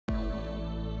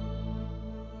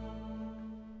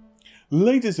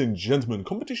Ladies and gentlemen,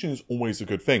 competition is always a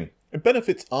good thing. It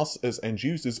benefits us as end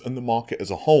users and the market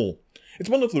as a whole. It's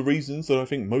one of the reasons that I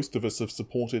think most of us have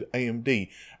supported AMD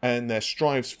and their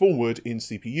strives forward in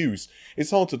CPUs.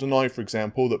 It's hard to deny, for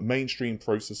example, that mainstream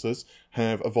processors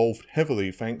have evolved heavily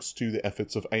thanks to the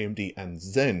efforts of AMD and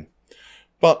Zen.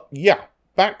 But yeah,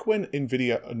 back when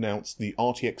Nvidia announced the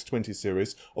RTX 20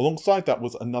 series, alongside that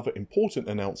was another important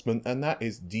announcement, and that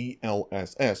is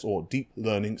DLSS, or Deep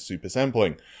Learning Super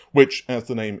Sampling, which, as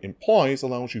the name implies,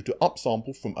 allows you to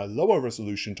upsample from a lower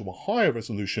resolution to a higher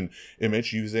resolution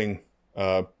image using,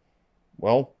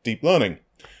 deep learning.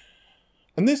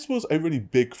 And this was a really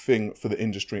big thing for the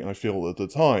industry, I feel, at the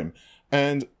time.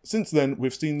 And since then,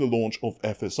 we've seen the launch of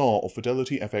FSR, or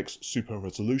Fidelity FX Super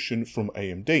Resolution, from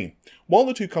AMD. While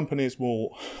the two companies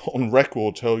will, on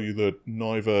record, tell you that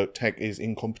neither tech is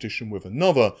in competition with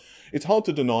another, it's hard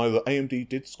to deny that AMD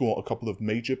did score a couple of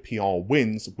major PR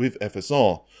wins with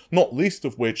FSR, not least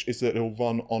of which is that it'll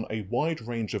run on a wide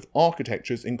range of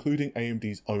architectures, including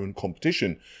AMD's own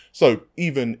competition. So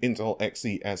even Intel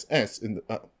XeSS in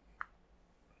the...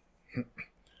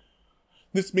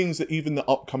 This means that even the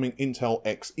upcoming Intel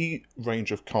Xe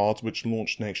range of cards, which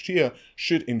launch next year,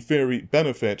 should in theory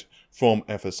benefit from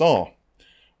FSR.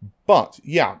 But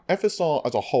yeah, FSR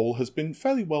as a whole has been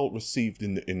fairly well received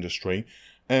in the industry,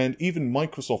 and even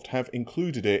Microsoft have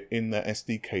included it in their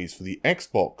SDKs for the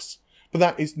Xbox. But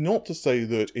that is not to say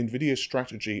that Nvidia's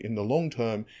strategy in the long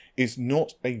term is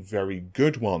not a very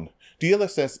good one.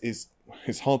 DLSS is,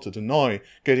 it's hard to deny,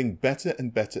 getting better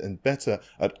and better and better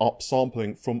at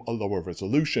upsampling from a lower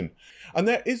resolution. And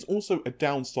there is also a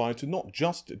downside to not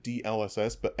just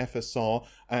DLSS but FSR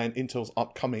and Intel's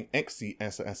upcoming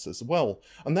XeSS as well,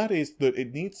 and that is that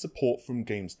it needs support from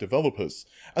games developers.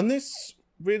 And this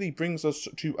really brings us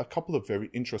to a couple of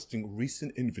very interesting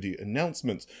recent Nvidia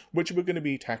announcements, which we're going to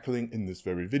be tackling in this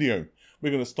very video. We're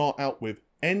going to start out with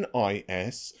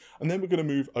NIS, and then we're going to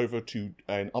move over to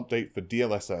an update for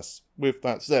DLSS. With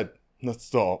that said, let's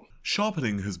start.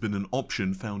 Sharpening has been an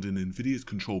option found in Nvidia's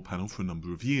control panel for a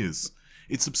number of years.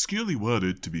 It's obscurely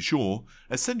worded, to be sure.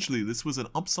 Essentially, this was an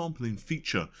upsampling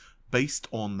feature based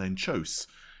on Lanczos,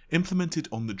 implemented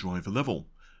on the driver level,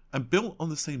 and built on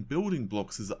the same building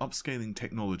blocks as the upscaling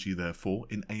technology, therefore,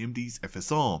 in AMD's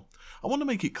FSR. I want to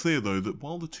make it clear, though, that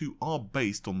while the two are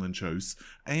based on Lanczos,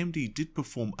 AMD did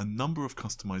perform a number of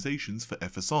customizations for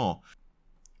FSR.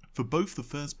 For both the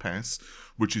first pass,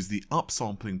 which is the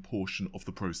upsampling portion of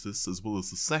the process, as well as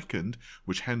the second,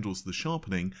 which handles the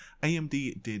sharpening,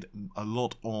 AMD did a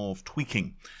lot of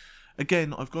tweaking.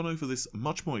 Again, I've gone over this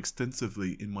much more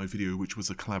extensively in my video, which was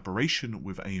a collaboration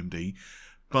with AMD,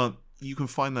 but you can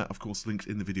find that, of course, linked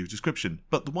in the video description.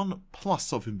 But the one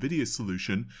plus of Nvidia's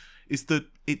solution is that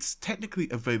it's technically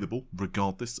available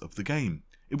regardless of the game.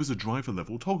 It was a driver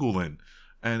level toggle then,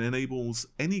 and enables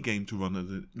any game to run at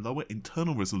a lower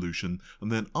internal resolution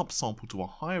and then upsample to a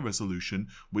higher resolution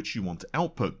which you want to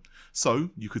output.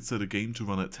 So you could set a game to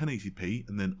run at 1080p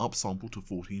and then upsample to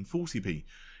 1440p.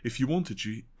 If you wanted,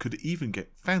 you could even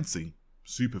get fancy,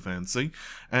 super fancy,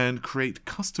 and create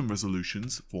custom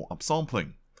resolutions for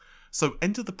upsampling. So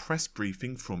enter the press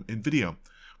briefing from Nvidia,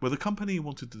 where the company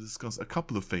wanted to discuss a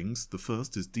couple of things. The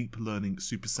first is deep learning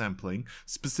super sampling,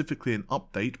 specifically an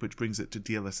update which brings it to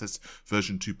DLSS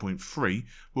version 2.3.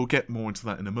 We'll get more into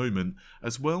that in a moment,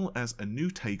 as well as a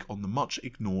new take on the much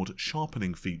ignored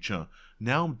sharpening feature,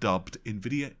 now dubbed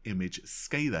Nvidia Image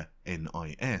Scaler,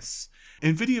 NIS.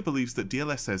 Nvidia believes that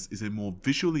DLSS is a more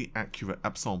visually accurate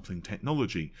upsampling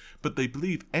technology, but they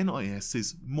believe NIS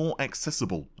is more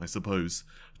accessible, I suppose.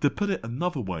 To put it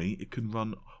another way, it can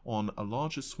run on a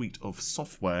larger suite of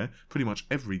software, pretty much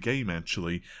every game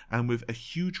actually, and with a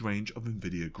huge range of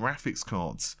Nvidia graphics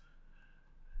cards.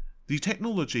 The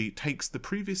technology takes the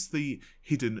previously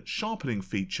hidden sharpening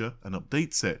feature and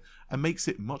updates it, and makes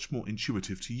it much more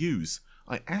intuitive to use.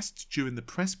 I asked during the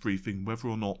press briefing whether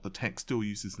or not the tech still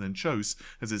uses Lanczos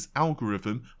as its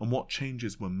algorithm and what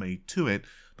changes were made to it,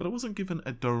 but I wasn't given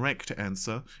a direct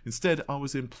answer. Instead,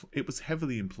 it was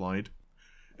heavily implied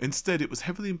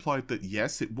that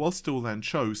yes, it was still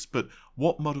Lanczos, but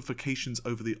what modifications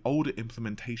over the older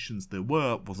implementations there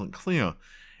were wasn't clear.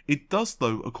 It does,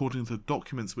 though, according to the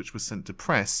documents which were sent to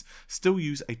press, still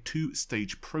use a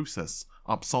two-stage process,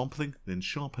 upsampling then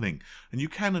sharpening, and you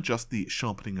can adjust the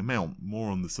sharpening amount, more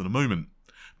on this in a moment.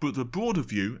 But the broader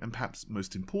view, and perhaps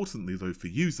most importantly though for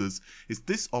users, is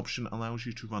this option allows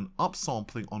you to run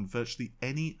upsampling on virtually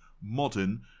any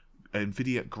modern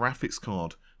Nvidia graphics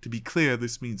card. To be clear,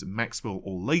 this means Maxwell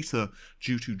or later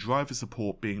due to driver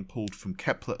support being pulled from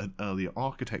Kepler and earlier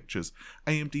architectures.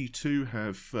 AMD too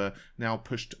have now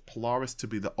pushed Polaris to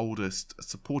be the oldest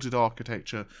supported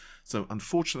architecture, so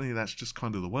unfortunately that's just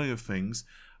kind of the way of things.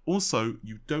 Also,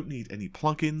 you don't need any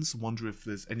plugins. Wonder if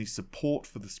there's any support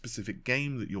for the specific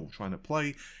game that you're trying to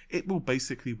play. It will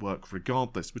basically work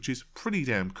regardless, which is pretty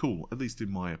damn cool, at least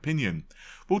in my opinion.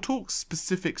 We'll talk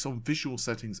specifics on visual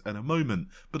settings in a moment,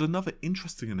 but another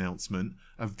interesting announcement,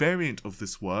 a variant of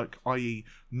this work, i.e.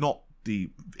 not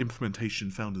the implementation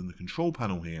found in the control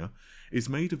panel here, is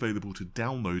made available to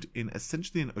download in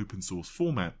essentially an open source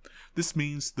format. This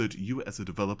means that you as a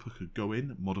developer could go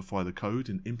in, modify the code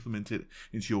and implement it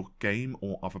into your game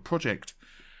or other project.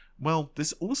 Well,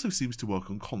 this also seems to work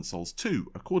on consoles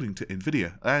too, according to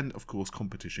Nvidia, and of course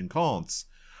competition cards.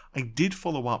 I did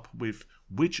follow up with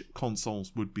which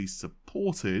consoles would be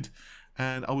supported,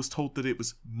 and I was told that it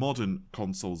was modern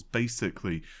consoles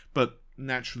basically, but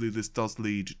naturally this does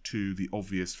lead to the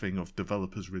obvious thing of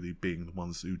developers really being the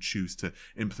ones who choose to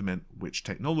implement which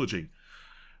technology.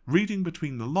 Reading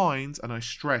between the lines, and I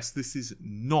stress this is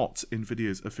not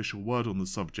Nvidia's official word on the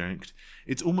subject,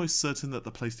 it's almost certain that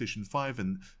the PlayStation 5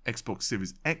 and Xbox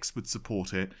Series X would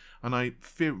support it, and I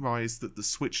theorize that the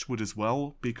Switch would as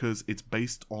well because it's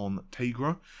based on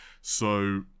Tegra.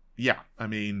 So yeah, I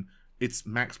mean, it's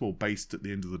Maxwell based at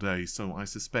the end of the day, so I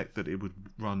suspect that it would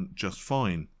run just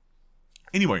fine.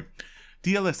 Anyway,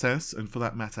 DLSS, and for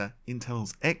that matter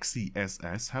Intel's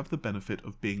XeSS, have the benefit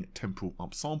of being temporal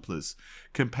upsamplers,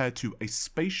 compared to a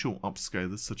spatial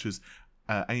upscaler such as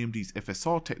AMD's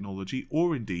FSR technology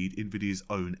or indeed Nvidia's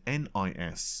own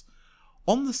NIS.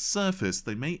 On the surface,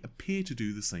 they may appear to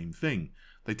do the same thing.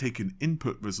 They take an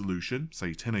input resolution,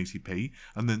 say 1080p,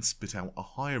 and then spit out a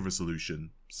higher resolution,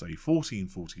 say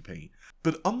 1440p.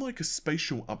 But unlike a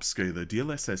spatial upscaler,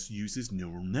 DLSS uses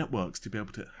neural networks to be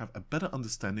able to have a better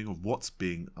understanding of what's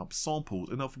being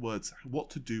upsampled, in other words, what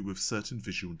to do with certain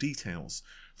visual details.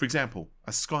 For example,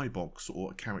 a skybox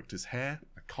or a character's hair,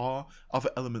 a car, other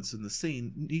elements in the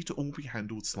scene need to all be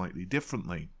handled slightly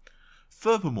differently.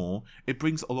 Furthermore, it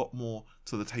brings a lot more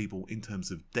to the table in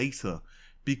terms of data,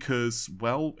 because,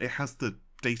 well, it has the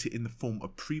data in the form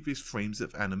of previous frames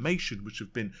of animation which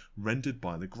have been rendered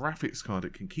by the graphics card.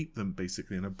 It can keep them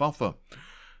basically in a buffer.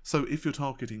 So if you're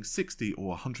targeting 60 or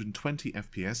 120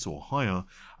 FPS or higher,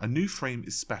 a new frame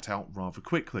is spat out rather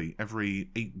quickly,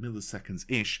 every 8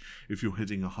 milliseconds-ish if you're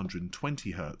hitting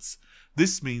 120 Hz.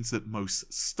 This means that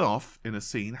most stuff in a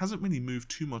scene hasn't really moved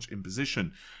too much in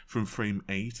position from frame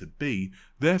A to B,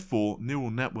 therefore neural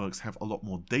networks have a lot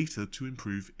more data to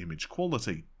improve image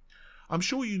quality. I'm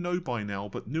sure you know by now,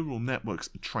 but neural networks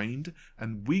are trained,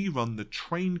 and we run the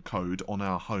train code on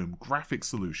our home graphics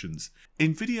solutions.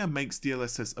 Nvidia makes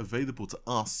DLSS available to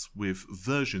us with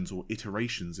versions or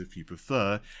iterations if you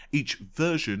prefer, each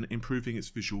version improving its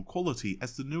visual quality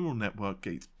as the neural network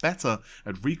gets better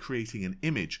at recreating an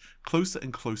image closer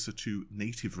and closer to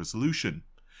native resolution.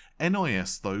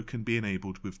 NIS, though, can be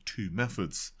enabled with two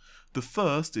methods. The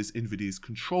first is Nvidia's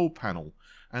control panel,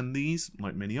 and these,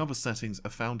 like many other settings,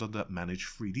 are found under Manage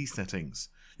 3D Settings.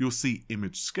 You'll see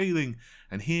Image Scaling,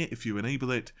 and here, if you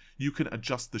enable it, you can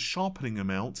adjust the sharpening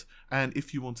amount, and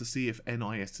if you want to see if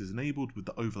NIS is enabled with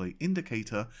the overlay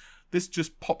indicator, this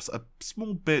just pops a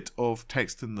small bit of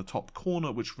text in the top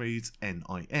corner which reads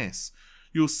NIS.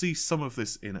 You'll see some of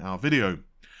this in our video.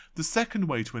 The second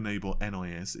way to enable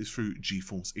NIS is through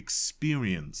GeForce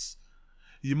Experience.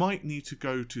 You might need to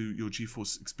go to your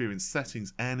GeForce Experience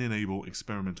settings and enable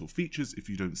experimental features if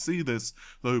you don't see this,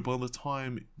 though by the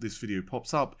time this video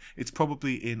pops up, it's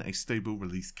probably in a stable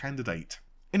release candidate.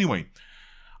 Anyway,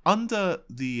 under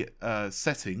the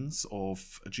settings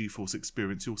of GeForce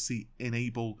Experience, you'll see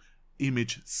Enable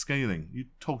Image Scaling. You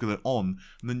toggle it on,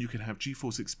 and then you can have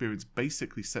GeForce Experience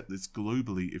basically set this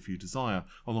globally if you desire,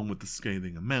 along with the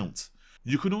scaling amount.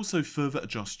 You can also further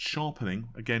adjust sharpening.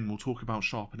 Again, we'll talk about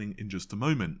sharpening in just a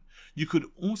moment. You could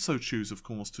also choose, of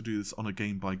course, to do this on a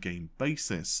game-by-game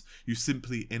basis. You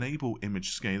simply enable image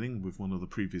scaling with one of the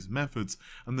previous methods,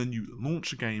 and then you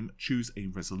launch a game, choose a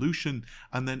resolution,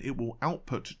 and then it will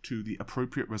output to the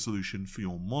appropriate resolution for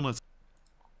your monitor.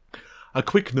 A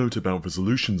quick note about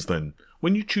resolutions then.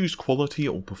 When you choose quality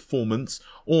or performance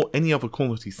or any other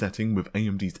quality setting with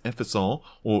AMD's FSR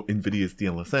or Nvidia's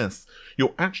DLSS,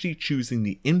 you're actually choosing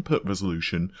the input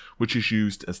resolution which is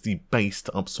used as the base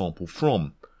to upsample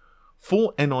from.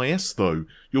 For NIS though,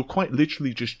 you're quite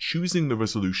literally just choosing the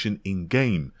resolution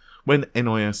in-game. When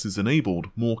NIS is enabled,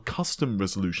 more custom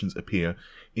resolutions appear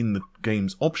in the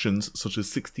game's options such as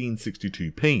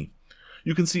 1662p.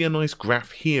 You can see a nice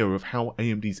graph here of how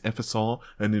AMD's FSR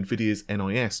and Nvidia's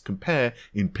NIS compare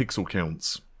in pixel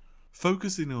counts.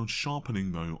 Focusing on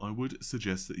sharpening though, I would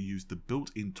suggest that you use the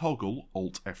built-in toggle,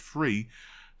 Alt F3,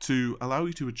 to allow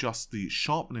you to adjust the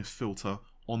sharpness filter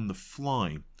on the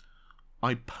fly.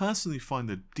 I personally find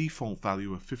the default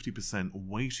value of 50%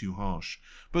 way too harsh,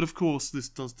 but of course this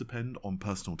does depend on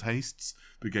personal tastes,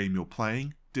 the game you're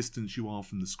playing, distance you are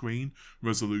from the screen,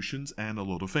 resolutions, and a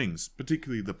lot of things,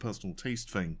 particularly the personal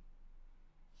taste thing.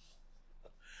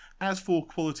 As for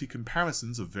quality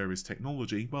comparisons of various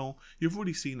technology, well, you've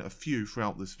already seen a few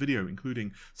throughout this video,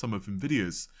 including some of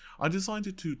Nvidia's. I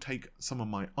decided to take some of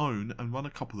my own and run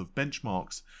a couple of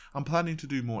benchmarks. I'm planning to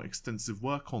do more extensive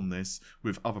work on this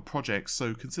with other projects,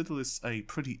 so consider this a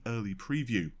pretty early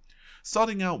preview.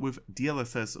 Starting out with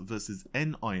DLSS versus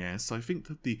NIS, I think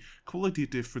that the quality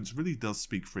difference really does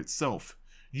speak for itself.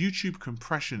 YouTube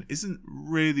compression isn't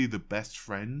really the best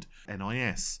friend,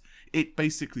 NIS. It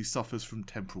basically suffers from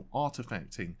temporal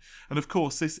artifacting, and of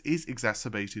course this is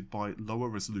exacerbated by lower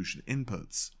resolution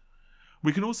inputs.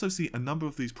 We can also see a number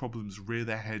of these problems rear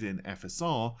their head in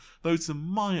FSR, though to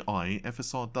my eye,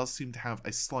 FSR does seem to have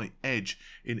a slight edge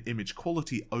in image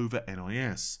quality over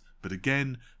NIS. But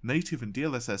again, native and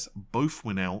DLSS both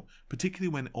win out, particularly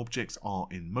when objects are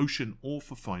in motion or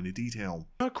for finer detail.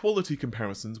 Our quality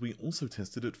comparisons we also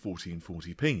tested at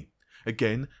 1440p.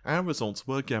 Again, our results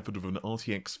were gathered with an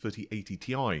RTX 3080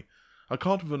 Ti, a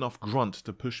card with enough grunt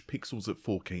to push pixels at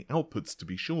 4K outputs to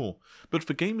be sure, but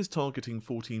for gamers targeting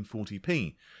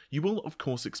 1440p, you will of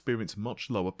course experience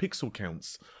much lower pixel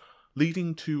counts,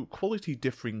 leading to quality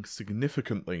differing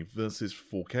significantly versus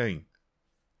 4K.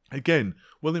 Again,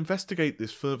 we'll investigate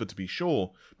this further to be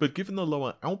sure, but given the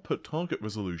lower output target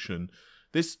resolution,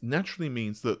 this naturally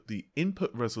means that the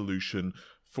input resolution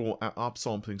for our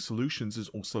upsampling solutions is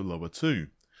also lower too.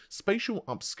 Spatial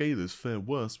upscalers fare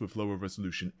worse with lower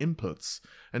resolution inputs,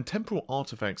 and temporal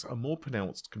artifacts are more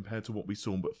pronounced compared to what we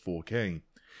saw with 4K.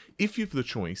 If you've the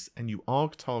choice and you are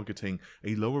targeting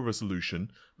a lower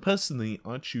resolution, personally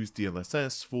I'd choose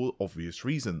DLSS for obvious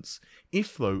reasons.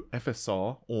 If though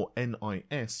FSR or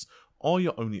NIS are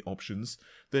your only options,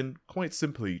 then quite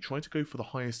simply try to go for the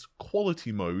highest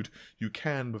quality mode you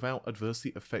can without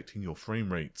adversely affecting your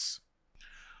frame rates.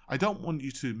 I don't want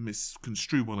you to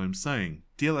misconstrue what I'm saying.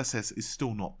 DLSS is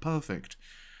still not perfect,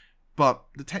 but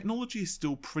the technology is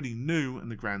still pretty new in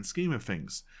the grand scheme of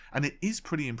things, and it is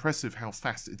pretty impressive how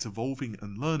fast it's evolving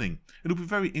and learning. It'll be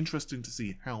very interesting to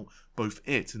see how both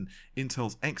it and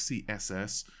Intel's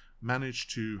XeSS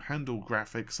manage to handle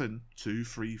graphics in 2,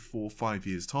 3, 4, 5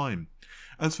 years' time.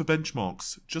 As for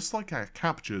benchmarks, just like our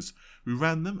captures, we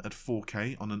ran them at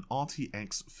 4K on an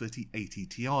RTX 3080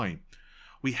 Ti.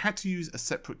 We had to use a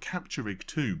separate capture rig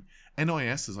too.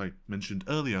 NIS, as I mentioned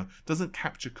earlier, doesn't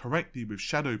capture correctly with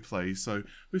shadow play, so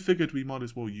we figured we might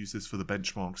as well use this for the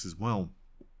benchmarks as well.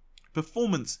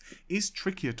 Performance is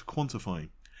trickier to quantify.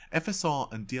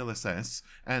 FSR and DLSS,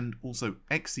 and also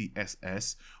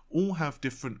XeSS, all have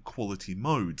different quality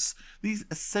modes. These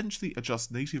essentially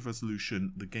adjust native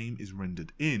resolution the game is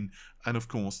rendered in, and of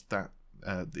course that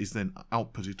is then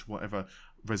outputted to whatever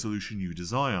resolution you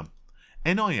desire.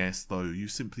 NIS, though, you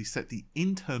simply set the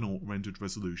internal rendered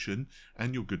resolution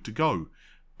and you're good to go.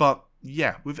 But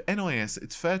yeah, with NIS,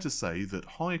 it's fair to say that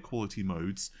higher quality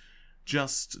modes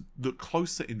just look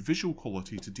closer in visual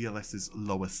quality to DLSS's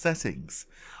lower settings.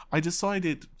 I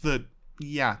decided that,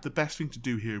 yeah, the best thing to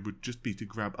do here would just be to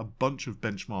grab a bunch of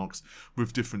benchmarks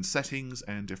with different settings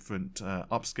and different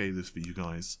upscalers for you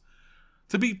guys.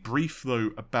 To be brief,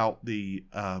 though, about the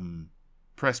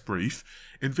press brief,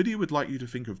 Nvidia would like you to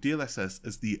think of DLSS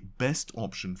as the best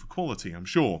option for quality, I'm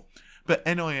sure, but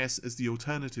NIS as the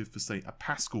alternative for, say, a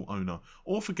Pascal owner,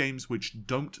 or for games which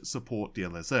don't support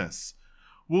DLSS.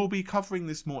 We'll be covering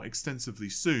this more extensively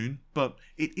soon, but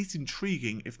it is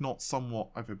intriguing, if not somewhat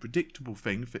of a predictable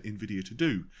thing for Nvidia to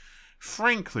do.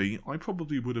 Frankly, I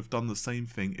probably would have done the same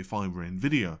thing if I were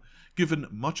Nvidia. Given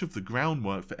much of the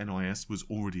groundwork for NIS was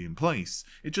already in place,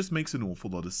 it just makes an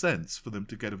awful lot of sense for them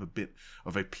to get a bit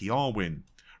of a PR win.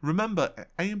 Remember,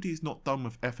 AMD is not done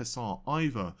with FSR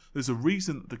either. There's a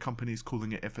reason that the company is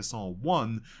calling it FSR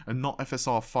 1 and not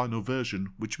FSR final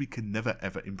version, which we can never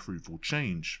ever improve or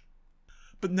change.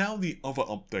 But now the other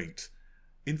update.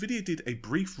 Nvidia did a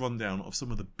brief rundown of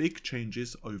some of the big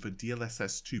changes over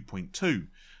DLSS 2.2.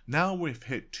 Now we've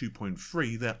hit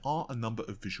 2.3, there are a number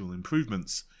of visual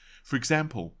improvements. For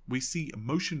example, we see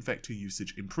motion vector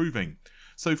usage improving.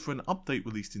 So for an update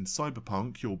released in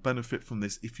Cyberpunk, you'll benefit from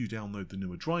this if you download the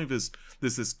newer drivers.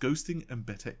 There's this ghosting and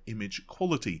better image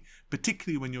quality,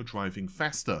 particularly when you're driving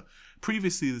faster.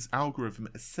 Previously, this algorithm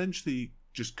essentially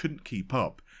just couldn't keep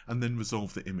up and then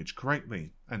resolve the image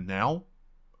correctly. And now,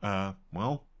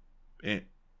 well, it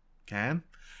can.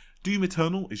 Doom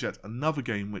Eternal is yet another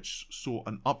game which saw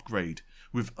an upgrade,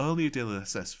 with earlier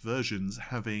DLSS versions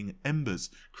having embers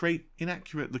create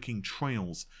inaccurate looking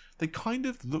trails. They kind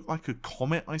of look like a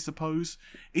comet, I suppose.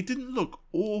 It didn't look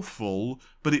awful,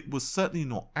 but it was certainly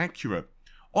not accurate.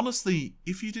 Honestly,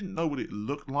 if you didn't know what it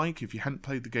looked like, if you hadn't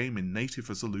played the game in native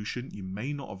resolution, you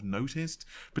may not have noticed,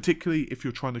 particularly if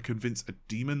you're trying to convince a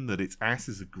demon that its ass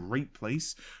is a great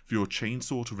place for your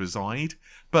chainsaw to reside.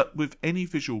 But with any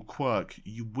visual quirk,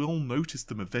 you will notice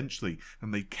them eventually,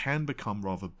 and they can become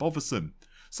rather bothersome.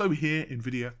 So here,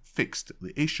 Nvidia fixed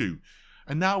the issue.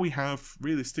 And now we have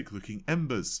realistic looking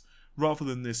embers, rather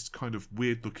than this kind of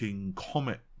weird looking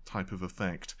comet type of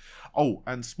effect. Oh,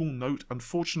 and small note,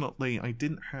 unfortunately I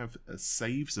didn't have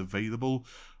saves available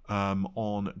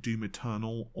on Doom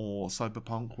Eternal or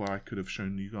Cyberpunk where I could have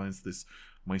shown you guys this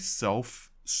myself,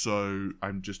 so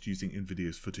I'm just using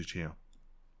Nvidia's footage here.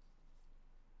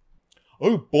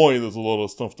 Oh boy, there's a lot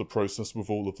of stuff to process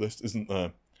with all of this, isn't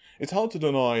there? It's hard to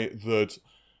deny that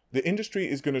the industry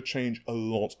is going to change a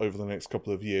lot over the next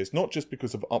couple of years, not just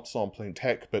because of upsampling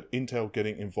tech, but Intel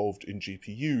getting involved in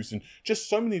GPUs and just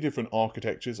so many different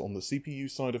architectures on the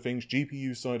CPU side of things,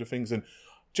 GPU side of things, and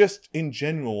just in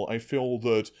general, I feel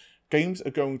that games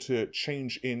are going to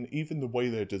change in even the way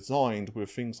they're designed,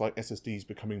 with things like SSDs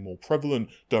becoming more prevalent,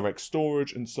 direct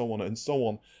storage, and so on and so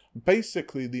on.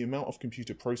 Basically, the amount of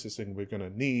computer processing we're going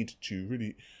to need to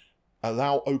really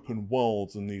allow open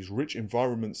worlds and these rich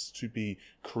environments to be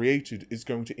created is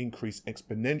going to increase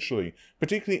exponentially,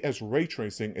 particularly as ray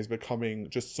tracing is becoming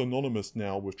just synonymous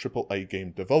now with AAA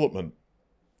game development.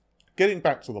 Getting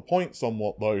back to the point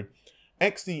somewhat though,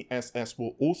 XeSS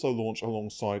will also launch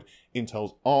alongside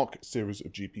Intel's Arc series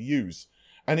of GPUs,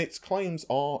 and its claims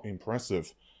are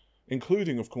impressive,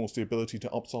 including of course the ability to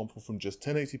upsample from just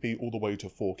 1080p all the way to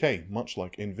 4K, much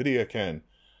like Nvidia can.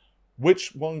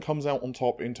 Which one comes out on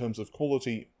top in terms of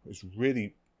quality is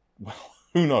really, well,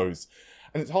 who knows?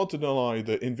 And it's hard to deny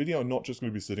that Nvidia are not just going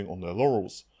to be sitting on their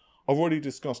laurels. I've already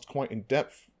discussed quite in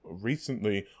depth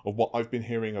recently of what I've been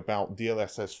hearing about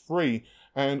DLSS 3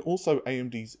 and also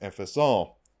AMD's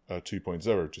FSR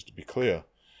 2.0, just to be clear.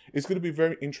 It's going to be a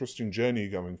very interesting journey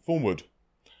going forward.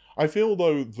 I feel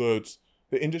though that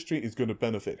the industry is going to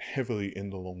benefit heavily in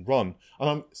the long run, and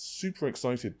I'm super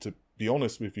excited to be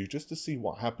honest with you, just to see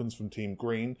what happens from Team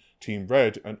Green, Team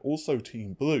Red, and also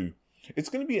Team Blue. It's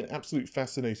going to be an absolute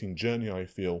fascinating journey, I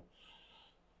feel.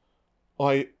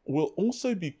 I will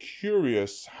also be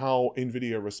curious how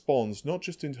Nvidia responds, not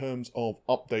just in terms of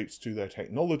updates to their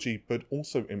technology, but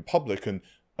also in public, and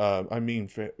I mean,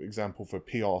 for example, for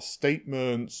PR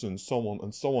statements and so on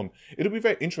and so on. It'll be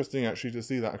very interesting actually to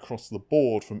see that across the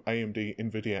board from AMD,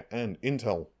 Nvidia, and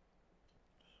Intel.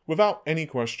 Without any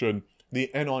question, the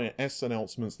NIS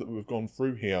announcements that we've gone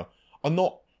through here are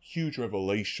not huge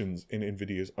revelations in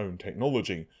Nvidia's own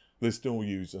technology. They still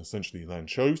use essentially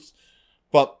Lanczos,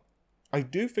 but I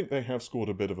do think they have scored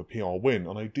a bit of a PR win,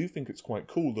 and I do think it's quite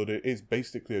cool that it is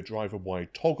basically a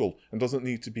driver-wide toggle and doesn't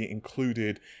need to be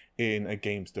included in a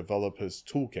game's developer's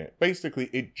toolkit. Basically,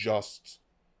 it just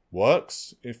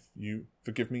works, if you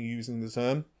forgive me using the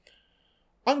term.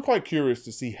 I'm quite curious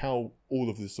to see how all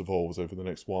of this evolves over the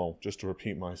next while, just to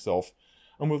repeat myself.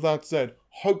 And with that said,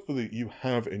 hopefully you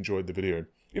have enjoyed the video.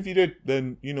 If you did,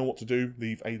 then you know what to do.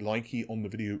 Leave a likey on the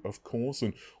video, of course,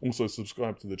 and also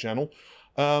subscribe to the channel.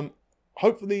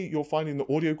 Hopefully you're finding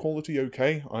the audio quality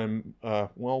okay. I'm,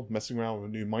 well, messing around with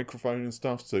a new microphone and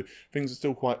stuff, so things are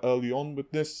still quite early on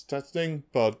with this testing.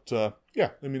 But,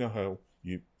 yeah, let me know how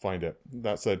you find it.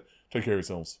 That said, take care of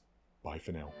yourselves. Bye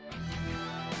for now.